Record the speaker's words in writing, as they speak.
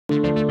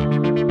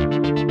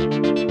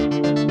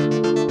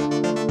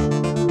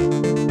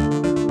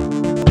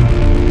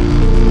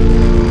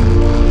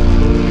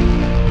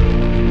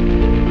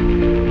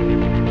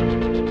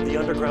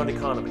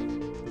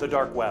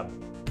dark web.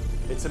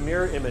 It's a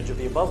mirror image of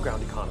the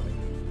above-ground economy.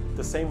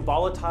 The same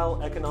volatile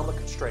economic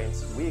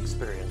constraints we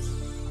experience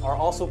are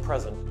also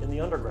present in the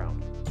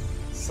underground.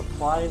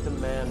 Supply and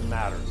demand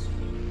matters.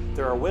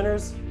 There are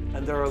winners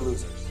and there are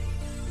losers.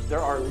 There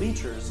are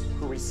leechers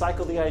who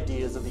recycle the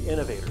ideas of the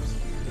innovators.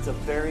 It's a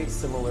very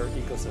similar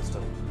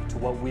ecosystem to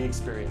what we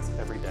experience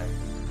every day.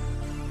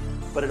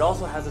 But it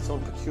also has its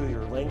own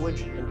peculiar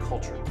language and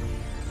culture.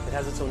 It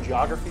has its own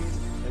geographies,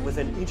 and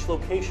within each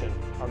location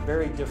are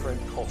very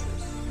different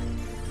cultures.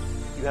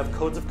 You have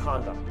codes of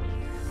conduct.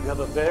 You have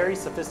a very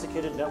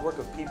sophisticated network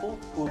of people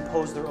who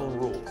impose their own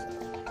rules,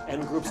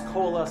 and groups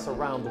coalesce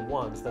around the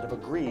ones that have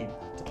agreed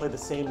to play the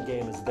same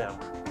game as them,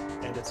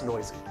 and it's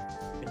noisy,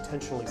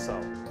 intentionally so.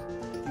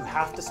 You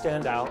have to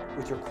stand out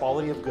with your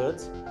quality of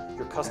goods,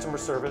 your customer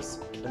service,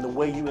 and the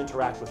way you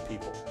interact with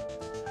people.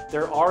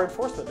 There are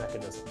enforcement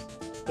mechanisms,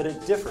 but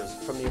it differs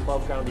from the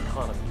above-ground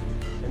economy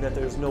in that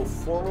there's no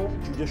formal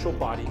judicial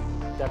body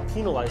that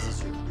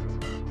penalizes you.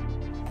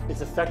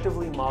 It's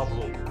effectively mob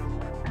rule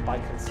by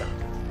consent.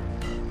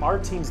 Our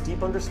team's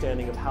deep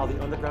understanding of how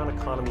the underground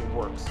economy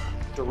works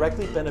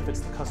directly benefits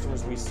the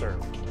customers we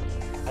serve.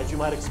 As you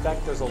might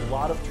expect, there's a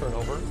lot of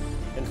turnover,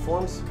 and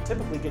forms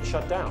typically get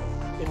shut down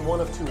in one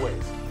of two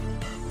ways.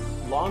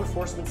 Law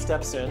enforcement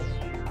steps in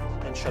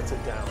and shuts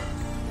it down,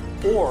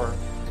 or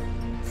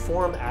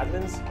forum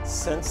admins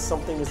sense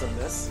something is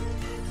amiss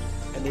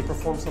and they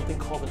perform something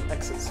called an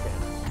exit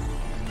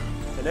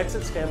scam. An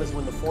exit scam is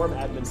when the forum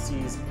admin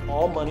sees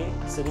all money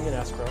sitting in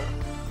escrow.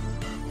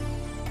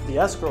 The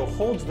escrow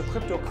holds the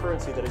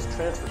cryptocurrency that is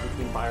transferred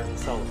between buyers and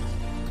sellers.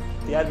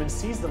 The admin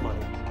sees the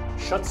money,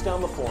 shuts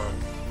down the forum,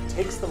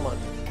 takes the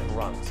money, and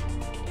runs.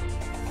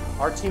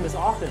 Our team is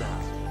often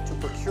asked to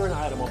procure an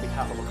item on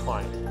behalf of a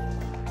client.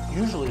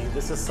 Usually,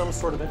 this is some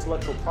sort of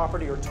intellectual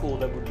property or tool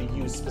that would be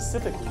used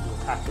specifically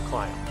to attack the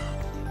client.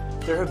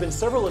 There have been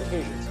several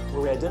occasions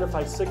where we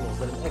identified signals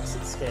that an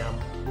exit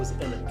scam was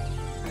imminent.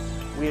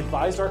 We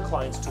advised our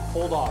clients to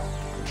hold off,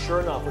 and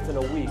sure enough, within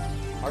a week,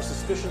 our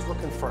suspicions were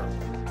confirmed.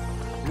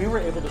 We were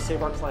able to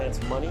save our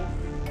clients money,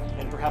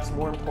 and perhaps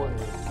more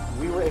importantly,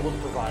 we were able to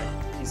provide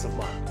peace of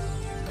mind.